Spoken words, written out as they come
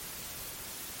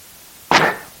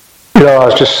I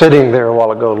was just sitting there a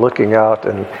while ago looking out,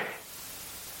 and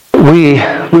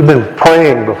we've been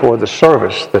praying before the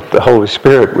service that the Holy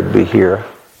Spirit would be here.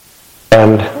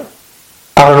 And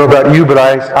I don't know about you, but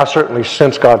I certainly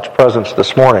sense God's presence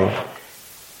this morning.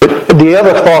 But the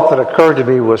other thought that occurred to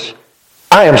me was,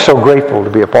 I am so grateful to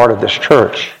be a part of this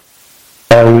church.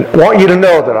 And I want you to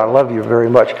know that I love you very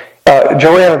much.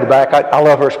 Joanne in the back, I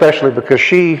love her especially because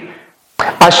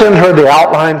I send her the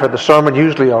outline for the sermon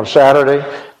usually on Saturday.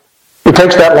 It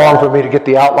takes that long for me to get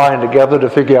the outline together to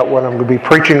figure out what I'm going to be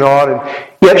preaching on. And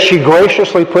yet she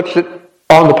graciously puts it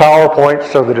on the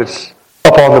PowerPoint so that it's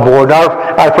up on the board. Now,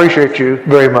 I appreciate you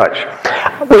very much.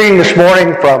 I'm reading this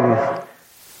morning from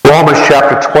Romans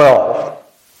chapter 12,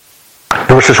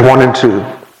 verses 1 and 2.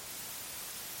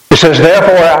 It says,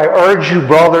 "Therefore I urge you,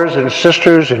 brothers and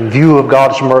sisters, in view of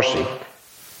God's mercy,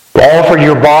 to offer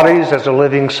your bodies as a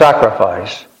living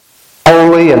sacrifice,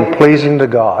 holy and pleasing to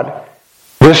God.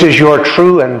 This is your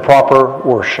true and proper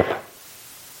worship."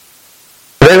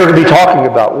 Today we're going to be talking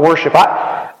about worship.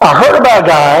 I heard about a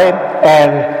guy,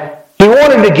 and he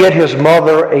wanted to get his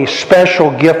mother a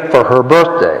special gift for her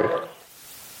birthday.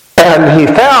 And he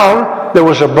found there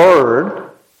was a bird,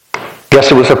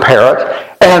 guess it was a parrot,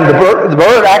 and the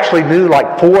bird actually knew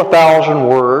like 4,000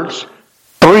 words,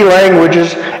 3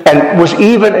 languages, and was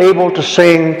even able to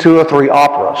sing 2 or 3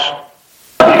 operas.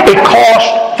 It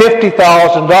cost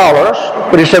 $50,000,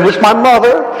 but he said, "It's my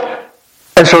mother."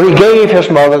 And so he gave his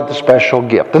mother the special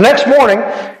gift. The next morning,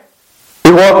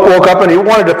 he woke up and he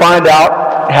wanted to find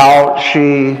out how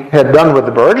she had done with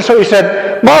the bird. And so he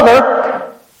said, "Mother,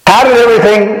 how did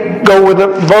everything go with the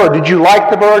bird? Did you like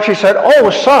the bird?" She said, "Oh,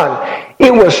 son,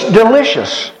 it was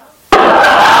delicious."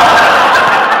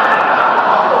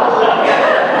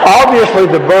 Obviously,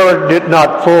 the bird did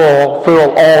not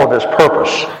fulfill all of his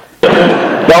purpose.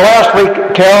 Now, last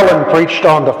week, Carolyn preached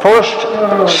on the first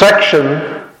section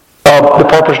of the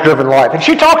purpose-driven life. And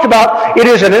she talked about it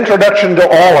is an introduction to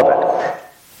all of it.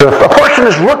 If a person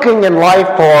is looking in life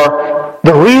for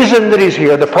the reason that he's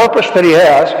here, the purpose that he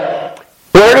has,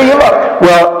 where do you look?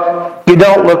 Well, you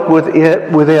don't look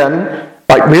within,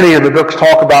 like many of the books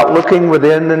talk about looking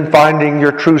within and finding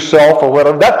your true self or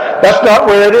whatever. That's not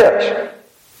where it is.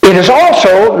 It is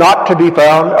also not to be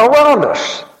found around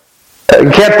us. You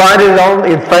can't find it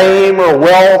in fame or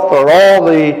wealth or all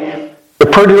the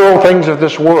pretty little things of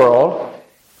this world.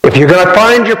 If you're going to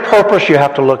find your purpose, you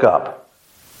have to look up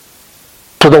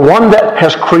to the one that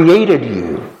has created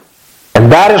you.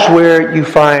 And that is where you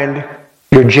find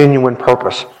your genuine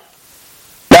purpose.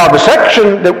 Now, the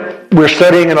section that we're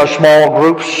studying in our small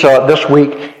groups this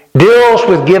week deals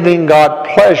with giving God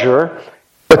pleasure,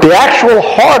 but the actual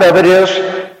heart of it is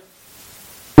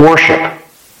worship.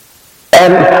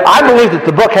 And I believe that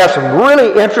the book has some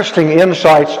really interesting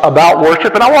insights about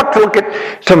worship, and I want to look at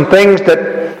some things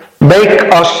that make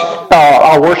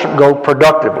our worship go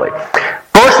productively.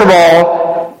 First of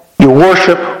all, you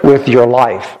worship with your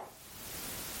life.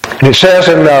 And it says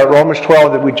in Romans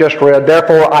 12 that we just read,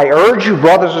 "Therefore I urge you,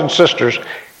 brothers and sisters,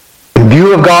 in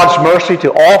view of God's mercy,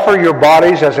 to offer your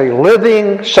bodies as a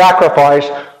living sacrifice,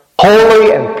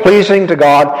 holy and pleasing to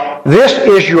God. This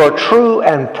is your true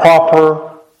and proper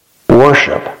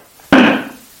worship."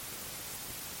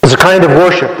 It's a kind of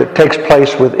worship that takes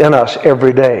place within us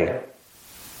every day.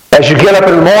 As you get up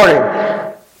in the morning,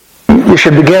 you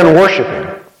should begin worshiping.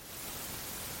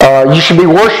 You should be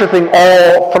worshiping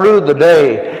all through the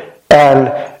day.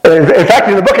 And in fact,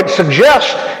 in the book it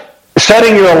suggests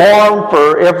setting your alarm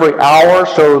for every hour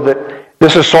so that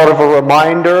this is sort of a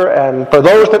reminder. And for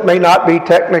those that may not be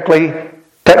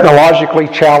technologically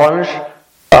challenged,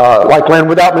 like Lynn,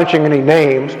 without mentioning any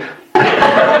names,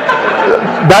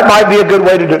 that might be a good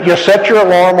way to do it. Just set your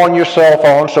alarm on your cell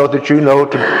phone so that you know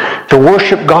to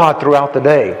worship God throughout the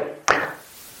day.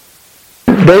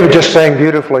 David just sang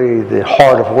beautifully the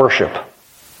heart of worship.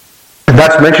 And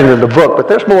that's mentioned in the book, but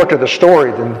there's more to the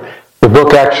story than the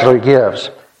book actually gives.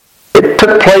 It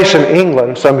took place in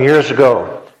England some years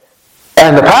ago.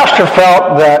 And the pastor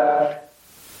felt that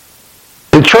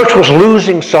the church was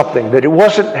losing something, that it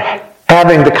wasn't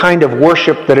having the kind of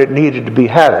worship that it needed to be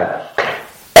having.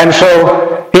 And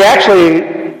so he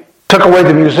actually took away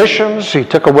the musicians, he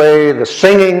took away the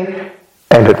singing,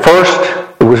 and at first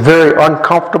it was very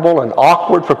uncomfortable and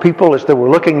awkward for people as they were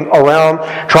looking around,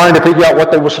 trying to figure out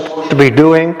what they were supposed to be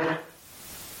doing.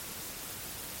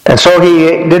 And so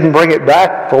he didn't bring it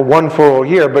back for one full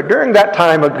year. But during that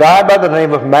time, a guy by the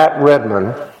name of Matt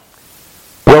Redman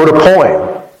wrote a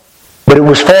poem. But it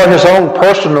was for his own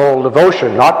personal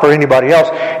devotion, not for anybody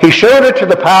else. He showed it to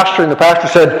the pastor, and the pastor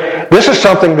said, "This is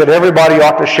something that everybody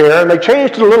ought to share." And they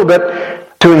changed it a little bit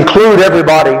to include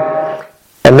everybody.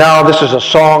 And now this is a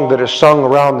song that is sung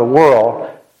around the world.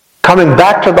 Coming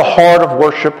back to the heart of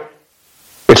worship,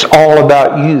 it's all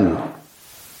about you,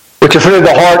 which is really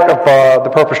the heart of the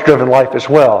purpose-driven life as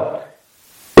well.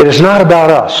 It is not about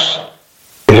us.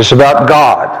 It is about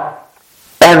God.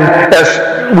 And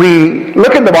as we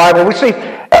look in the Bible, we see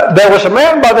there was a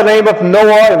man by the name of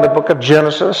Noah in the book of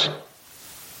Genesis.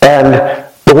 And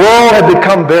the world had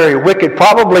become very wicked,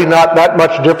 probably not that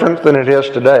much different than it is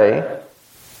today.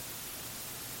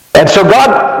 And so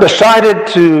God decided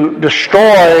to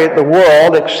destroy the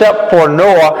world except for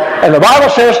Noah. And the Bible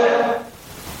says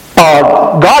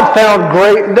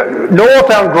Noah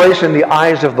found grace in the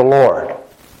eyes of the Lord.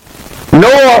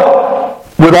 Noah,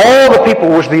 with all the people,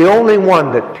 was the only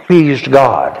one that pleased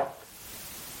God.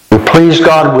 He pleased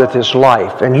God with his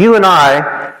life. And you and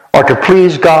I are to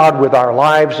please God with our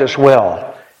lives as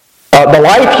well. The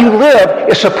life you live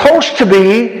is supposed to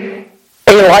be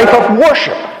a life of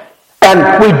worship.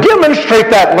 And we demonstrate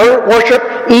that worship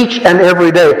each and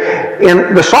every day.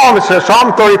 In the psalm, it says,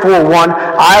 Psalm 34:1,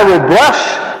 I will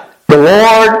bless the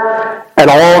Lord at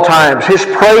all times. His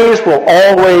praise will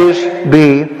always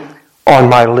be on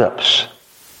my lips.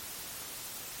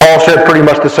 Paul said pretty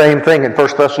much the same thing in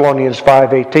 1 Thessalonians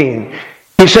 5:18.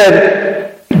 He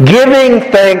said, giving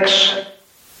thanks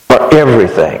for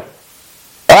everything.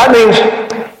 That means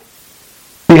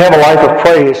you have a life of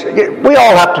praise. We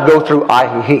all have to go through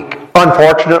ahihic.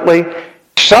 Unfortunately,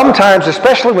 sometimes,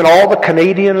 especially when all the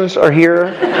Canadians are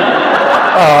here,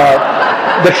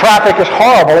 the traffic is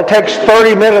horrible. It takes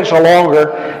 30 minutes or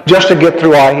longer just to get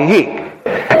through ahihic.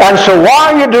 And so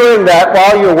while you're doing that,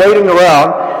 while you're waiting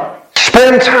around,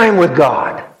 spend time with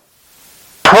God.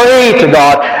 Pray to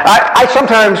God. I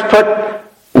sometimes put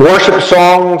worship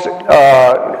songs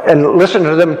and listen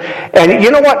to them. And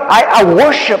you know what? I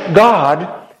worship God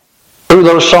through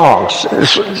those songs.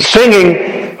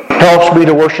 Singing helps me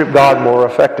to worship God more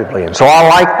effectively. And so I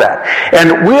like that.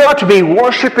 And we ought to be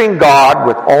worshiping God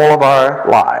with all of our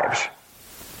lives.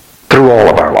 Through all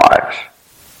of our lives.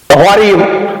 But why do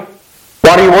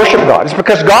you worship God? It's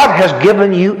because God has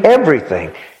given you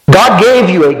everything. God gave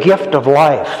you a gift of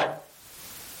life.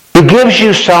 He gives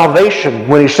you salvation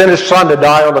when He sent His Son to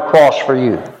die on the cross for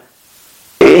you.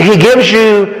 He gives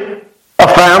you a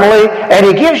family, and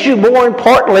He gives you, more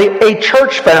importantly, a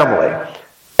church family.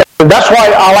 And that's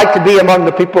why I like to be among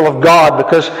the people of God,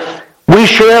 because we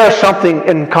share something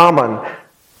in common.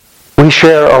 We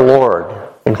share a Lord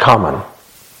in common.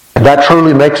 And that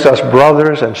truly makes us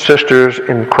brothers and sisters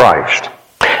in Christ.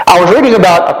 I was reading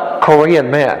about a Korean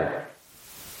man,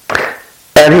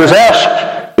 and he was asked,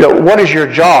 what is your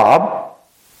job?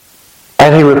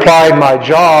 And he replied, my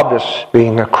job is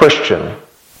being a Christian.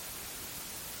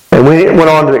 And we went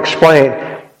on to explain.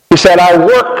 He said, I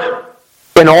work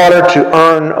in order to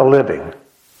earn a living.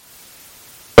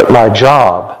 But my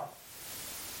job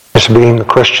is being a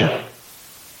Christian.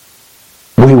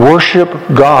 We worship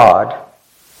God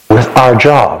with our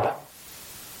job.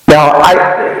 Now,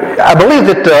 I believe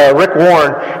that Rick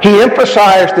Warren, he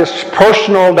emphasized this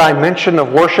personal dimension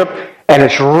of worship, and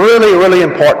it's really, really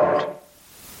important.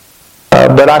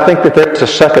 But I think that there's a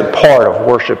second part of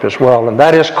worship as well, and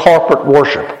that is corporate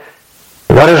worship.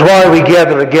 That is why we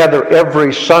gather together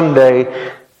every Sunday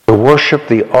to worship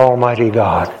the Almighty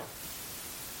God.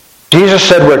 Jesus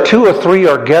said, where 2 or 3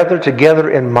 are gathered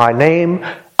together in my name,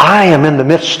 I am in the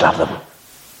midst of them.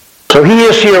 So He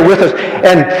is here with us.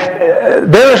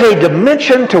 And there is a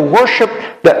dimension to worship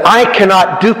that I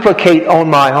cannot duplicate on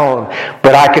my own.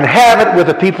 But I can have it with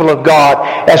the people of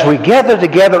God as we gather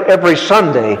together every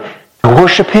Sunday to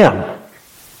worship Him,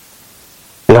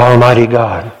 the Almighty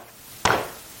God.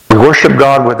 We worship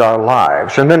God with our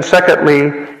lives. And then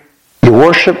secondly, you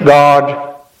worship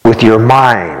God with your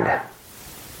mind.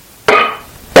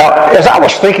 Now, as I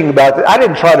was thinking about it, I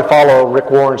didn't try to follow Rick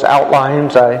Warren's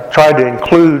outlines. I tried to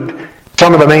include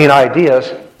some of the main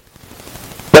ideas.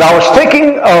 But I was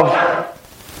thinking of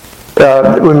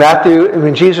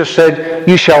when Jesus said,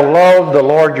 you shall love the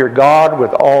Lord your God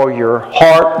with all your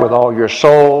heart, with all your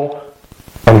soul,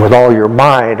 and with all your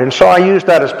mind. And so I used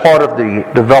that as part of the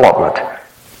development.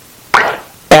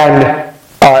 And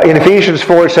in Ephesians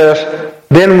 4 it says,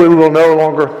 then we will no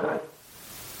longer,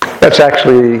 then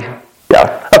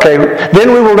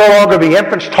we will no longer be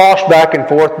infants tossed back and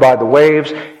forth by the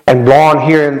waves and blown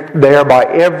here and there by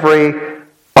every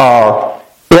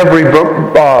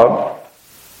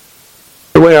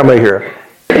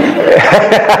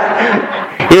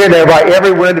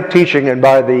wind of teaching, and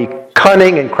by the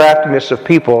cunning and craftiness of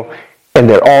people in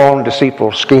their own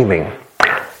deceitful scheming.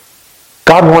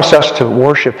 God wants us to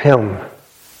worship Him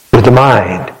with the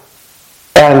mind.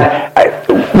 And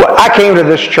I came to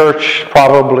this church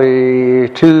probably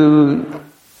 2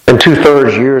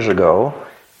 2/3 years ago.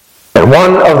 And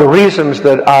one of the reasons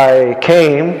that I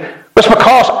came was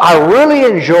because I really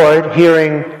enjoyed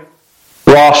hearing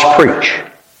Ross preach.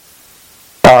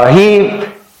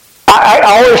 I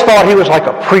always thought he was like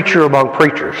a preacher among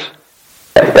preachers.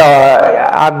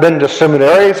 I've been to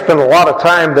seminary, spent a lot of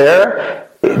time there,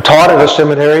 taught at a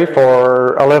seminary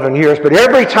for 11 years, but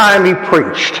every time he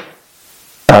preached,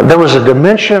 there was a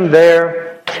dimension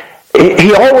there.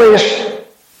 He always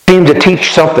seemed to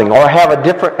teach something or have a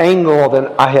different angle than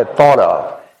I had thought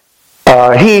of.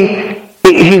 He,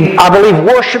 I believe,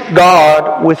 worshiped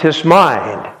God with his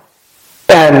mind.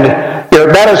 And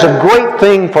that is a great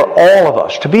thing for all of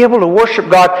us, to be able to worship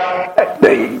God.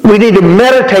 We need to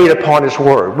meditate upon His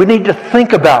Word. We need to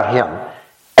think about Him.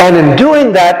 And in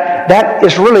doing that, that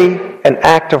is really an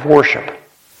act of worship.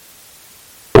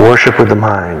 Worship with the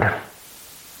mind.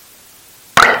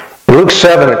 In Luke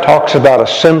 7, it talks about a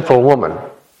sinful woman.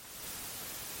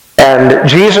 And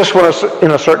Jesus was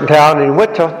in a certain town, and he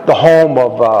went to the home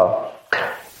of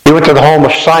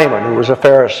Simon, who was a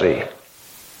Pharisee.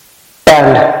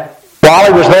 And while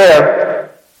he was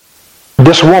there,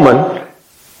 this woman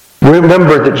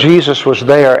remembered that Jesus was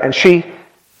there, and she,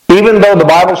 even though the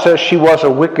Bible says she was a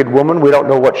wicked woman, we don't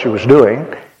know what she was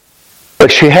doing, but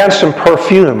she had some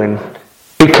perfume, and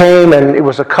he came, and it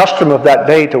was a custom of that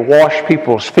day to wash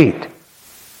people's feet.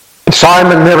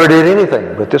 Simon never did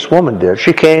anything, but this woman did.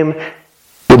 She came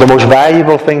with the most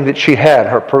valuable thing that she had,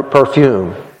 her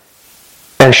perfume,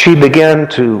 and she began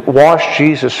to wash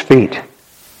Jesus' feet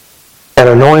and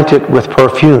anoint it with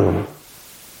perfume.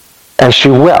 And she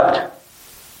wept.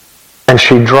 And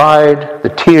she dried the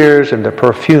tears and the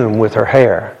perfume with her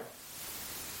hair.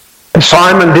 And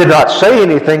Simon did not say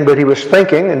anything, but he was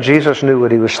thinking, and Jesus knew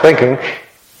what he was thinking.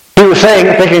 He was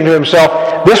thinking to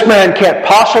himself, this man can't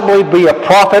possibly be a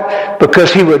prophet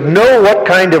because he would know what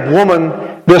kind of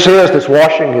woman this is that's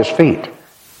washing his feet.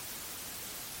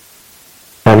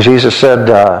 And Jesus said,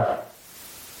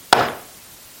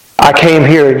 I came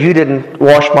here and you didn't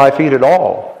wash my feet at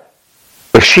all.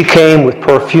 But she came with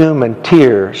perfume and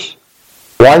tears,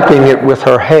 wiping it with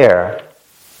her hair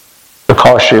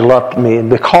because she loved me. And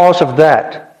because of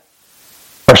that,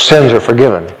 her sins are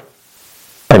forgiven.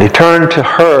 And he turned to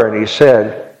her and he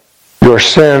said, your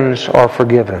sins are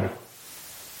forgiven.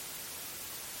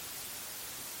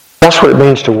 That's what it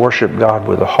means to worship God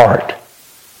with the heart.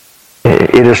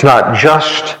 It is not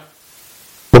just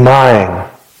the mind,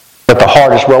 but the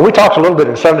heart as well. We talked a little bit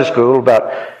in Sunday school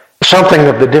about something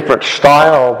of the different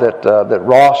style that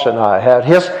Ross and I had.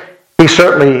 He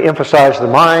certainly emphasized the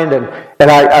mind,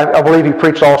 and I believe he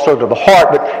preached also to the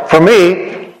heart. But for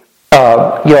me,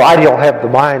 I don't have the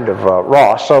mind of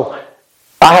Ross, so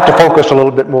I have to focus a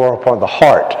little bit more upon the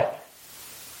heart.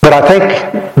 But I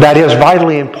think that is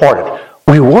vitally important.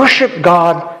 We worship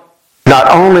God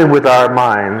not only with our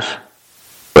minds,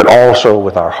 but also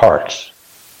with our hearts.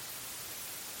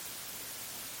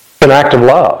 An act of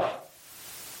love.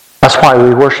 That's why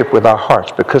we worship with our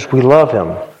hearts, because we love Him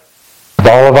with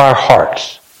all of our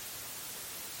hearts.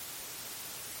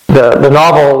 The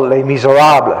novel Les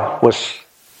Miserables was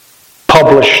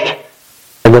published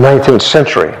in the 19th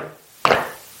century.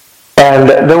 And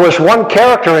there was one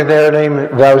character in there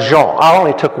named Valjean. I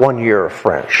only took 1 year of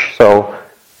French, so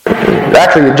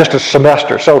actually just a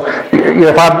semester. So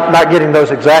if I'm not getting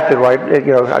those exactly right,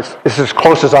 it's as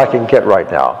close as I can get right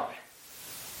now.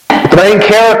 The main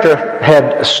character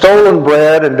had stolen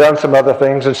bread and done some other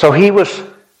things, and so he was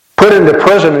put into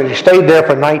prison, and he stayed there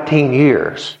for 19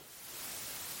 years.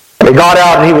 And he got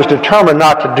out, and he was determined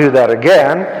not to do that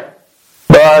again,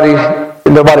 but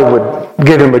nobody would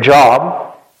give him a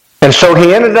job. And so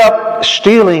he ended up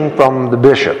stealing from the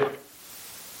bishop.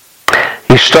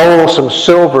 He stole some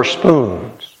silver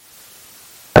spoons.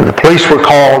 And the police were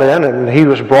called in, and he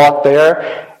was brought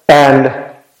there, and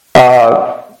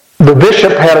the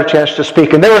bishop had a chance to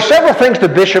speak. And there were several things the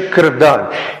bishop could have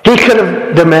done. He could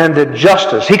have demanded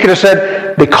justice. He could have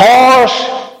said, because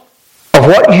of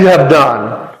what you have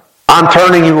done, I'm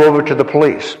turning you over to the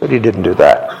police. But he didn't do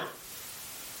that.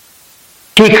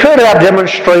 He could have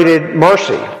demonstrated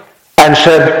mercy and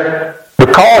said,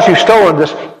 because you've stolen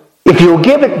this, if you'll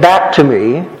give it back to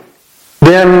me,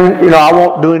 then I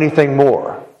won't do anything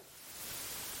more.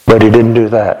 But he didn't do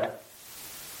that.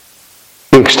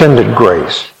 He extended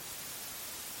grace.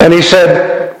 And he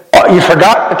said, you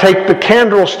forgot to take the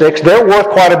candlesticks. They're worth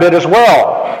quite a bit as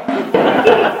well.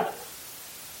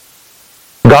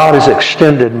 God has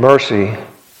extended mercy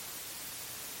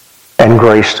and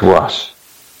grace to us.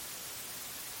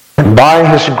 And by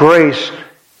His grace,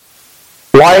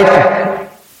 life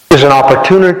is an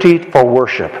opportunity for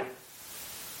worship.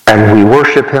 And we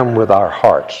worship Him with our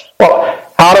hearts. Well,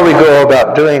 how do we go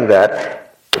about doing that?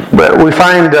 We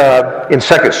find in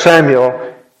 2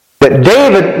 Samuel that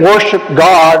David worshiped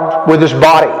God with his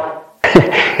body.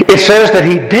 It says that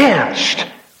he danced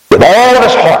with all of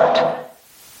his heart.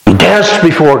 He danced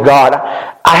before God.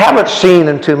 I haven't seen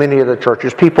in too many of the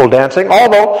churches people dancing,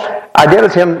 although I did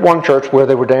attend one church where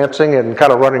they were dancing and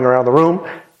kind of running around the room.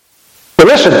 But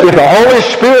listen, if the Holy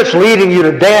Spirit's leading you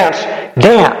to dance,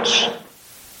 dance.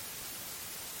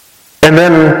 And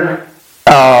then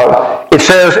it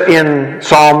says in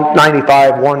Psalm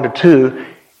 95, 1-2,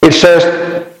 it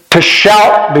says to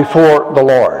shout before the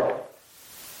Lord.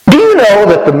 Do you know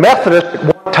that the Methodists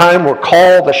at one time were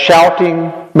called the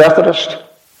shouting Methodists?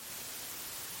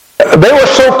 They were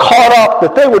so caught up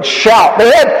that they would shout.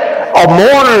 They had a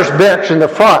mourner's bench in the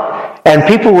front, and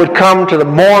people would come to the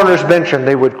mourner's bench and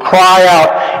they would cry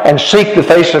out and seek the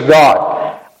face of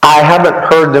God. I haven't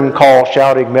heard them call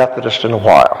shouting Methodist in a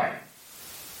while.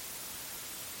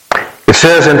 It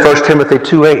says in 1 Timothy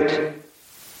 2:8,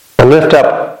 to lift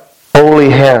up holy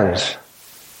hands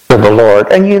to the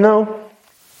Lord. And you know,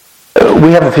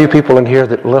 we have a few people in here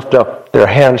that lift up their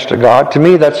hands to God. To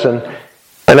me, that's an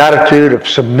attitude of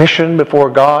submission before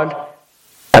God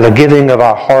and a giving of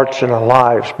our hearts and our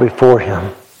lives before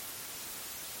Him.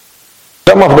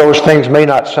 Some of those things may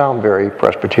not sound very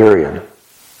Presbyterian,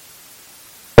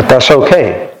 but that's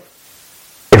okay.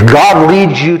 If God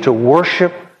leads you to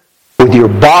worship with your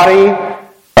body,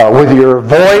 with your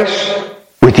voice,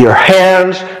 with your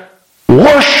hands,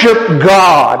 worship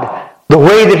God the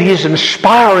way that He's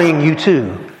inspiring you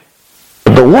to.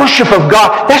 The worship of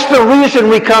God, that's the reason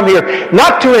we come here.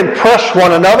 Not to impress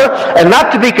one another and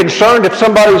not to be concerned if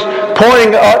somebody's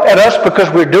pointing at us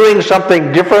because we're doing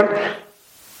something different.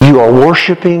 You are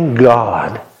worshiping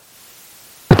God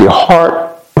with your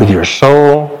heart, with your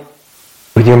soul,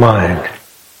 with your mind.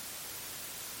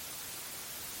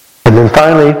 And then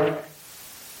finally,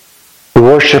 we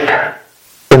worship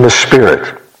in the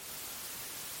Spirit.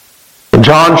 In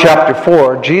John chapter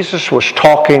 4, Jesus was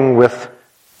talking with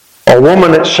a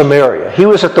woman at Samaria. He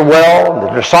was at the well, and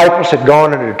the disciples had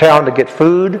gone into town to get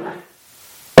food.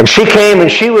 And she came,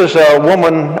 and she was a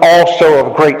woman also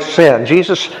of great sin.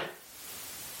 Jesus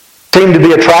seemed to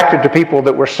be attracted to people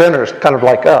that were sinners, kind of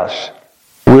like us.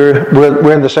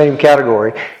 We're in the same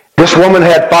category. This woman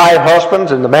had 5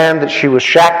 husbands, and the man that she was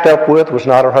shacked up with was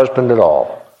not her husband at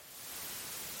all.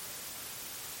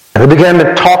 And they began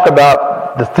to talk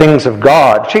about the things of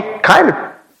God. She kind of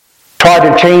tried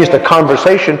to change the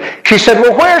conversation. She said,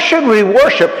 well, where should we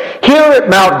worship? Here at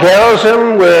Mount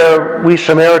Gerizim, where we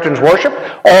Samaritans worship,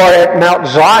 or at Mount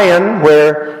Zion,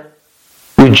 where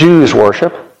we Jews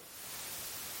worship?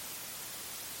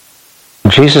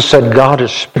 Jesus said, God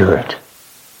is spirit,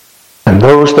 and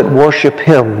those that worship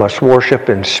Him must worship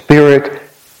in spirit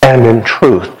and in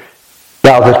truth.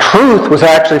 Now, the truth was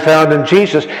actually found in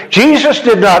Jesus. Jesus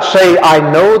did not say, I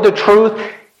know the truth.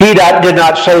 He did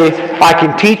not say, I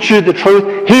can teach you the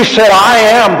truth. He said, I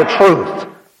am the truth.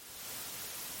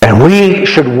 And we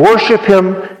should worship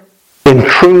Him in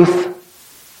truth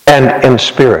and in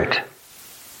spirit.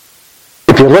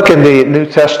 If you look in the New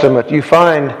Testament, you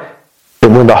find that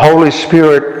when the Holy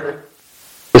Spirit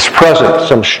is present,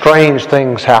 some strange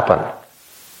things happen.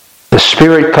 The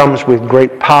Spirit comes with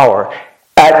great power.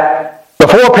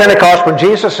 Before Pentecost, when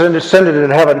Jesus ascended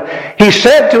into heaven, He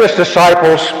said to His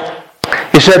disciples,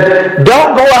 He said,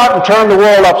 don't go out and turn the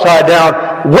world upside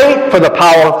down. Wait for the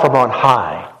power from on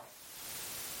high.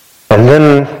 And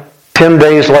then 10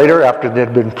 days later, after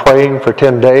they'd been praying for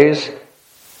 10 days,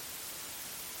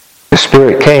 the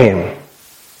Spirit came.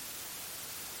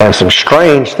 And some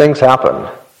strange things happened.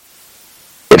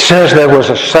 It says there was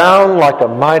a sound like a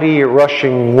mighty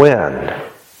rushing wind.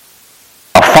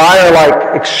 A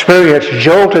fire-like experience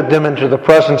jolted them into the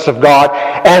presence of God.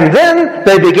 And then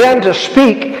they began to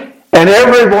speak, and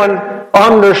everyone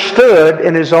understood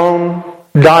in his own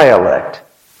dialect.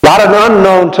 Not an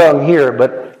unknown tongue here,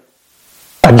 but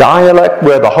a dialect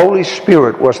where the Holy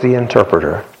Spirit was the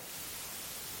interpreter.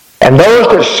 And those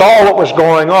that saw what was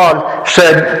going on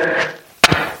said,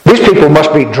 these people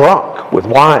must be drunk with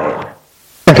wine.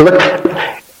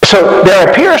 So there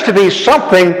appears to be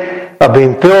something of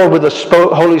being filled with the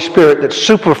Holy Spirit that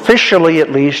superficially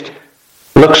at least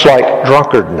looks like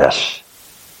drunkardness.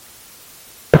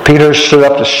 Peter stood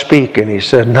up to speak and he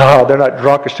said, no, they're not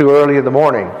drunk. It's too early in the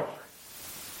morning.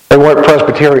 They weren't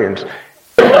Presbyterians.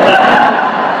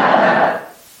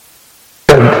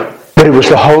 But it was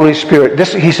the Holy Spirit.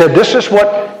 He said, this is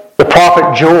what the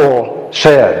prophet Joel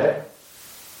said.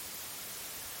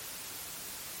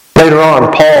 Later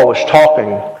on, Paul was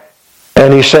talking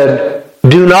And he said,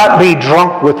 "Do not be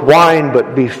drunk with wine,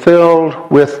 but be filled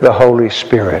with the Holy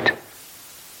Spirit."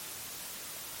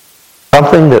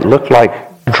 Something that looked like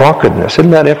drunkenness.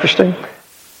 Isn't that interesting?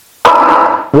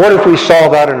 What if we saw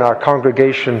that in our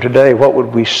congregation today? What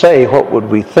would we say? What would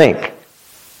we think?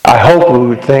 I hope we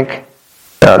would think,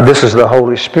 this is the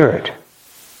Holy Spirit.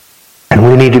 And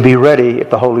we need to be ready if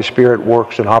the Holy Spirit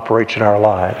works and operates in our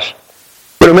lives.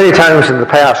 Many times in the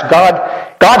past,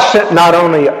 God sent not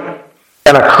only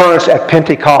an occurrence at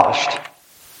Pentecost,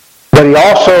 but He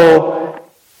also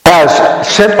has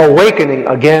sent awakening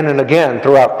again and again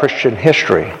throughout Christian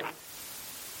history.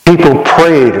 People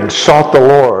prayed and sought the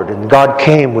Lord, and God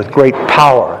came with great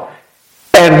power.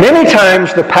 And many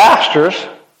times the pastors,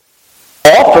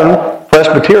 often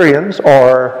Presbyterians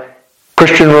or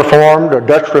Christian Reformed or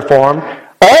Dutch Reformed,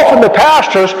 often the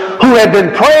pastors who had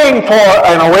been praying for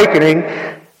an awakening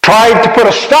tried to put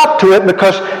a stop to it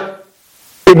because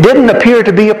it didn't appear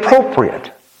to be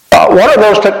appropriate. One of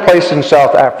those took place in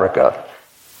South Africa.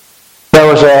 There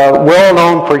was a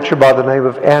well-known preacher by the name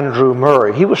of Andrew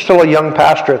Murray. He was still a young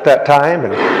pastor at that time,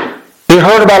 and he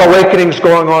heard about awakenings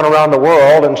going on around the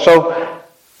world, and so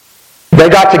they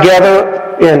got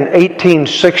together in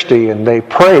 1860 and they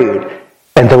prayed.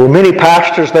 And there were many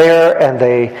pastors there, and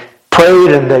they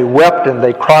prayed and they wept and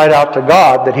they cried out to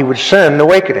God that He would send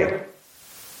awakening.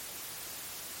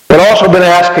 They'd also been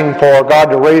asking for God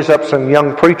to raise up some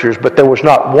young preachers, but there was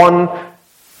not one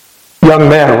young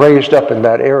man raised up in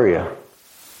that area.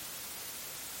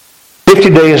 50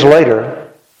 days later,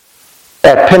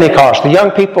 at Pentecost, the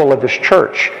young people of this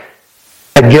church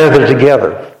had gathered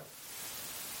together.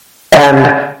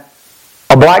 And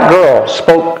a black girl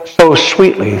spoke so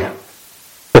sweetly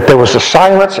that there was a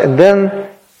silence, and then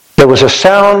there was a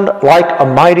sound like a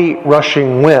mighty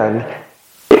rushing wind.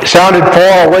 It sounded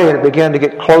far away, and it began to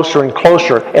get closer and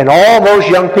closer. And all those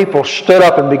young people stood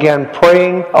up and began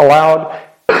praying aloud,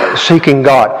 seeking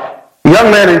God. The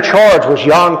young man in charge was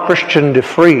Jan Christian de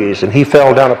Vries, and he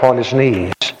fell down upon his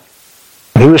knees.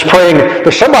 He was praying,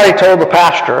 but somebody told the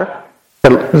pastor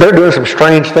that they're doing some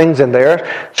strange things in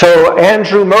there. So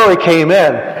Andrew Murray came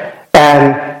in,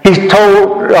 and he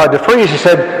told de Vries, he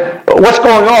said, "What's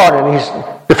going on?"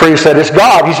 And de Vries said, "It's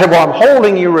God." He said, "Well, I'm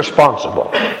holding you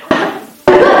responsible."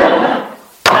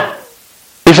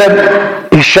 He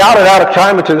said, he shouted out a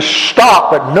time to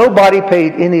stop, but nobody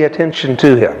paid any attention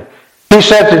to him. He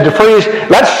said to de Vries,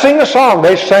 "Let's sing a song."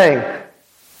 They sang.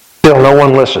 Still no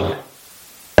one listened.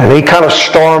 And he kind of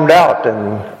stormed out,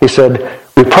 and he said,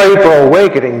 "We prayed for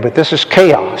awakening, but this is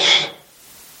chaos."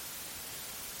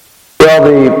 Well,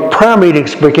 the prayer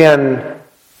meetings began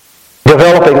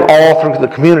developing all through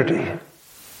the community.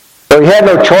 So he had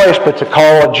no choice but to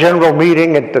call a general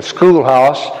meeting at the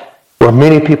schoolhouse where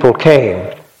many people came.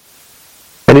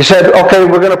 And he said, "Okay,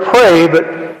 we're going to pray, but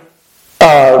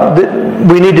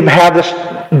we need to have this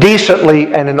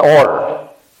decently and in order."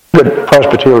 Good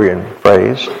Presbyterian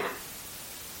phrase.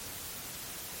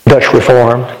 Dutch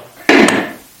Reformed.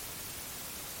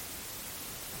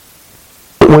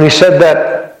 But when he said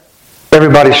that,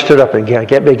 everybody stood up and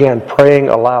began praying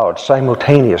aloud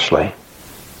simultaneously.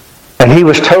 And he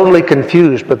was totally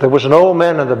confused, but there was an old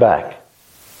man in the back.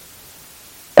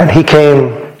 And he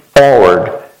came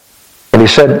forward and he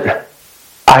said,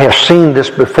 "I have seen this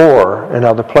before in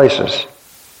other places."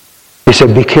 He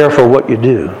said, "Be careful what you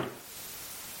do.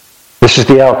 This is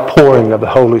the outpouring of the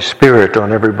Holy Spirit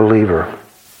on every believer."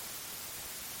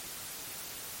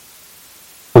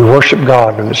 We worship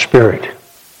God in the Spirit.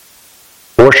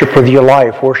 Worship with your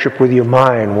life, worship with your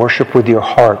mind, worship with your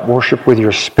heart, worship with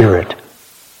your spirit.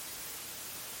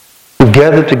 We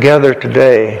gather together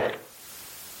today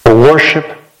to worship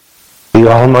the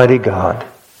Almighty God.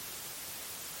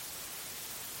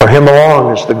 For Him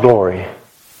alone is the glory,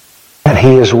 and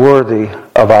He is worthy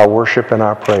of our worship and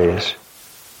our praise.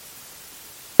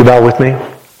 You bow with me?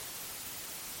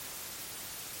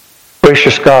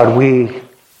 Gracious God, we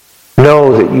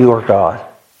know that You are God,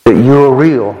 that You are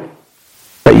real,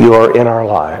 that You are in our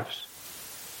lives.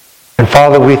 And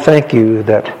Father, we thank You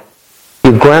that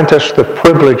You grant us the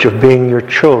privilege of being Your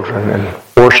children and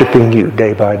worshiping You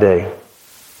day by day.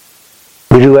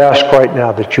 We do ask right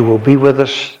now that You will be with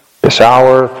us this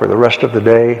hour for the rest of the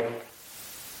day.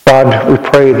 God, we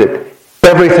pray that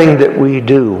everything that we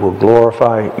do will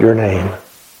glorify Your name.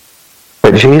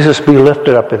 That Jesus be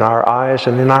lifted up in our eyes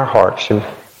and in our hearts. In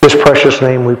His precious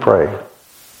name we pray.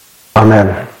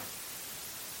 Amen.